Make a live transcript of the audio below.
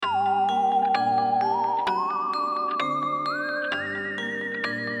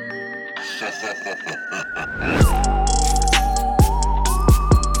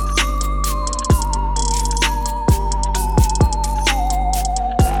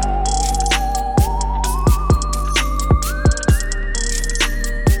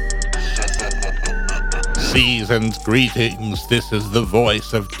Season's greetings, this is the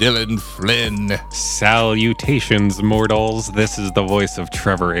voice of Dylan Flynn. Salutations, mortals, this is the voice of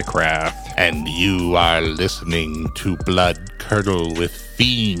Trevor Ickrath. And you are listening to Blood Curdle with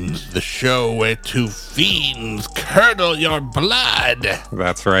Fiends, the show where two fiends curdle your blood.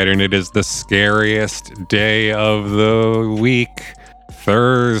 That's right, and it is the scariest day of the week,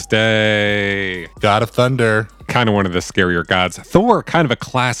 Thursday. God of Thunder. Kind of one of the scarier gods. Thor, kind of a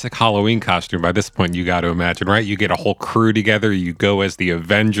classic Halloween costume. By this point, you got to imagine, right? You get a whole crew together. You go as the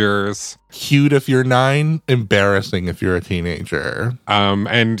Avengers. Cute if you're 9, embarrassing if you're a teenager.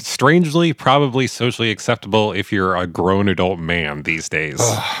 And strangely, probably socially acceptable if you're a grown adult man these days.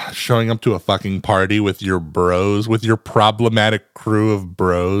 Showing up to a fucking party with your bros, with your problematic crew of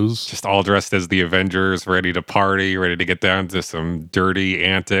bros. Just all dressed as the Avengers, ready to party, ready to get down to some dirty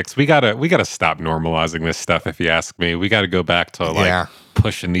antics. We gotta stop normalizing this stuff, if you ask me. We gotta go back to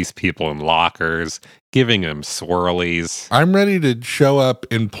pushing these people in lockers, giving them swirlies. I'm ready to show up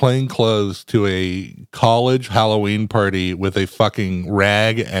in plain clothes to a college Halloween party with a fucking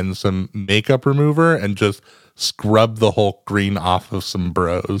rag and some makeup remover and just scrub the Hulk green off of some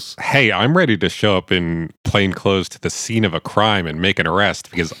bros. Hey, I'm ready to show up in plain clothes to the scene of a crime and make an arrest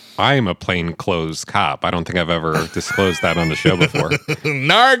because I'm a plain clothes cop. I don't think I've ever disclosed that on the show before.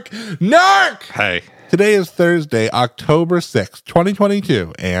 Narc! Narc! Hey. Today is Thursday, October 6th,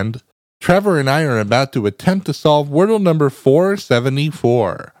 2022, and Trevor and I are about to attempt to solve Wordle number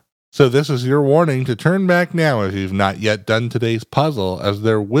 474. So this is your warning to turn back now if you've not yet done today's puzzle, as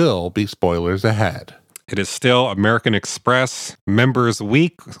there will be spoilers ahead. It is still American Express Members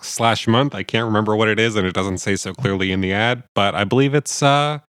Week / month. I can't remember what it is, and it doesn't say so clearly in the ad, but I believe it's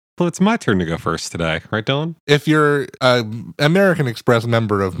my turn to go first today. Right, Dylan? If you're an American Express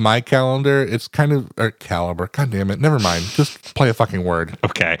member of my calendar, it's kind of... caliber. God damn it. Never mind. Just play a fucking word.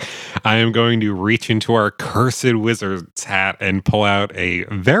 Okay. I am going to reach into our Cursed Wizard's hat and pull out a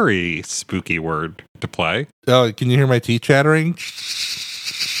very spooky word to play. Oh, can you hear my teeth chattering?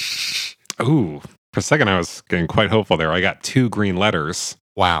 Ooh. For a second, I was getting quite hopeful there. I got 2 green letters.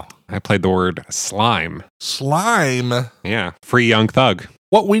 Wow. I played the word slime. Slime? Yeah. Free Young Thug.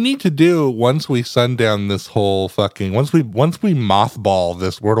 What we need to do once we sundown this whole fucking... Once we mothball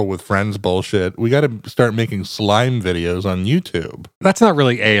this Wordle with Friends bullshit, we got to start making slime videos on YouTube. That's not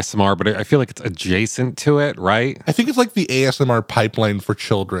really ASMR, but I feel like it's adjacent to it, right? I think it's like the ASMR pipeline for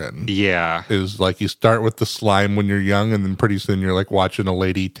children. Yeah. Is like you start with the slime when you're young, and then pretty soon you're like watching a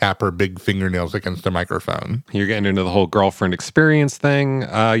lady tap her big fingernails against a microphone. You're getting into the whole girlfriend experience thing.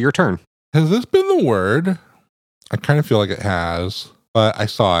 Your turn. Has this been the word? I kind of feel like it has. But I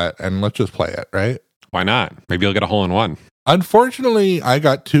saw it, and let's just play it, right? Why not? Maybe you'll get a hole in one. Unfortunately, I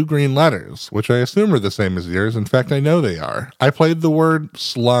got 2 green letters, which I assume are the same as yours. In fact, I know they are. I played the word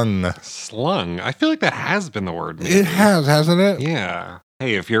slung. Slung? I feel like that has been the word. Maybe. It has, hasn't it? Yeah.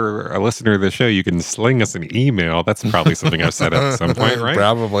 Hey, if you're a listener to the show, you can sling us an email. That's probably something I've said at some point, right?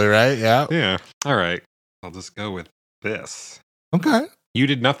 Probably, right? Yeah. Yeah. All right. I'll just go with this. Okay. You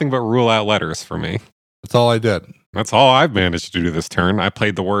did nothing but rule out letters for me. That's all I did. That's all I've managed to do this turn. I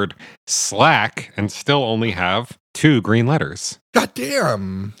played the word slack and still only have 2 green letters. God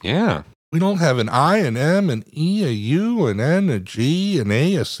damn. Yeah. We don't have an I, an M, an E, a U, an N, a G, an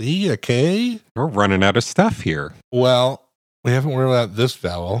A, a C, a K. We're running out of stuff here. Well, we haven't ruled out this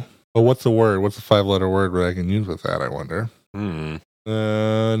vowel. But what's the word? What's the 5-letter word that I can use with that, I wonder?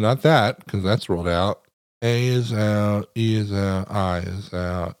 Not that, because that's ruled out. A is out, E is out, I is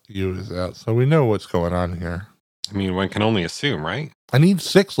out, U is out. So we know what's going on here. I mean, one can only assume, right? I need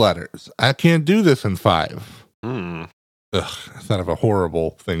 6 letters. I can't do this in 5. Ugh, that's kind of a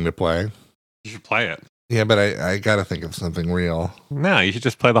horrible thing to play. You should play it. Yeah, but I got to think of something real. No, you should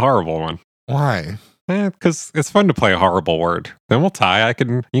just play the horrible one. Why? Because it's fun to play a horrible word. Then we'll tie. You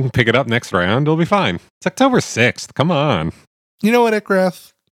can pick it up next round. It'll be fine. It's October 6th. Come on. You know what,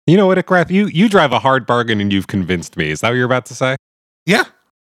 Ickrath? You drive a hard bargain and you've convinced me. Is that what you're about to say? Yeah.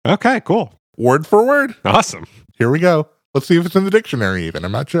 Okay, cool. Word for word. Awesome. Here we go. Let's see if it's in the dictionary even.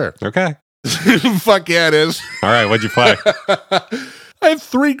 I'm not sure. Okay. Fuck yeah, it is. All right, what'd you play? I have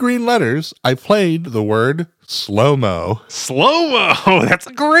 3 green letters. I played the word Slow-mo. Slow-mo. That's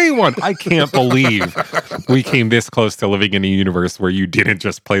a great one. I can't believe we came this close to living in a universe where you didn't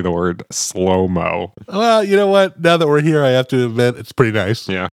just play the word slow-mo. Well, you know what? Now that we're here, I have to admit it's pretty nice.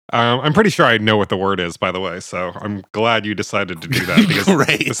 Yeah. I'm pretty sure I know what the word is, by the way, so I'm glad you decided to do that because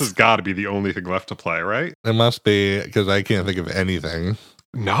this has got to be the only thing left to play, right? It must be, because I can't think of anything.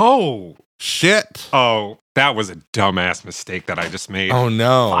 No. Shit. Oh, that was a dumbass mistake that I just made. Oh,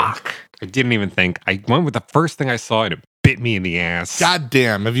 no. Fuck. I didn't even think. I went with the first thing I saw and it bit me in the ass. God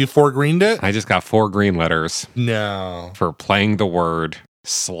damn. Have you 4-greened it? I just got 4 green letters. No. For playing the word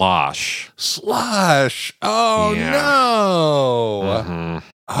slosh. Slosh. Oh, yeah. No. Mm-hmm.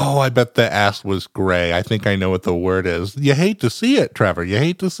 Oh, I bet the ass was gray. I think I know what the word is. You hate to see it, Trevor. You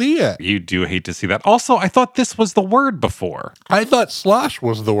hate to see it. You do hate to see that. Also, I thought this was the word before. I thought slosh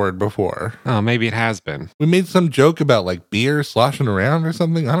was the word before. Oh, maybe it has been. We made some joke about like beer sloshing around or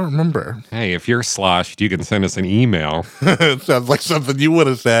something. I don't remember. Hey, if you're sloshed, you can send us an email. It sounds like something you would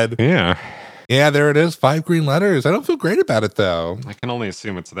have said. Yeah. Yeah, there it is. 5 green letters. I don't feel great about it, though. I can only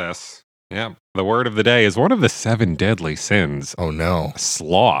assume it's this. Yeah. The word of the day is one of the 7 deadly sins. Oh, no.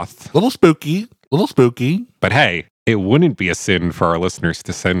 Sloth. Little spooky. But hey, it wouldn't be a sin for our listeners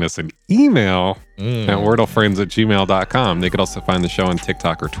to send us an email at wordlefriends@gmail.com. They could also find the show on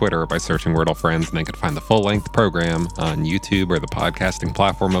TikTok or Twitter by searching Wordle Friends, and they could find the full-length program on YouTube or the podcasting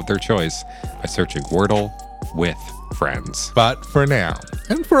platform of their choice by searching Wordle with Friends. But for now,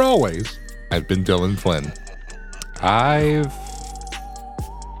 and for always, I've been Dylan Flynn. I've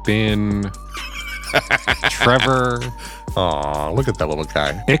been Trevor. Aw, look at that little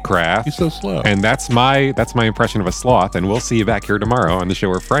guy. Ickraft. He's so slow. And that's my impression of a sloth, and we'll see you back here tomorrow on the show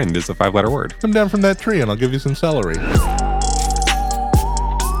where friend is a 5-letter word. Come down from that tree and I'll give you some celery.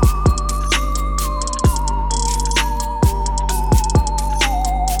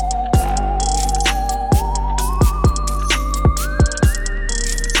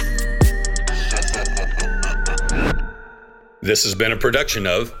 This has been a production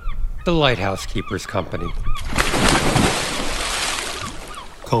of The Lighthouse Keepers Company.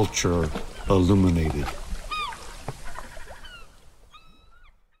 Culture illuminated.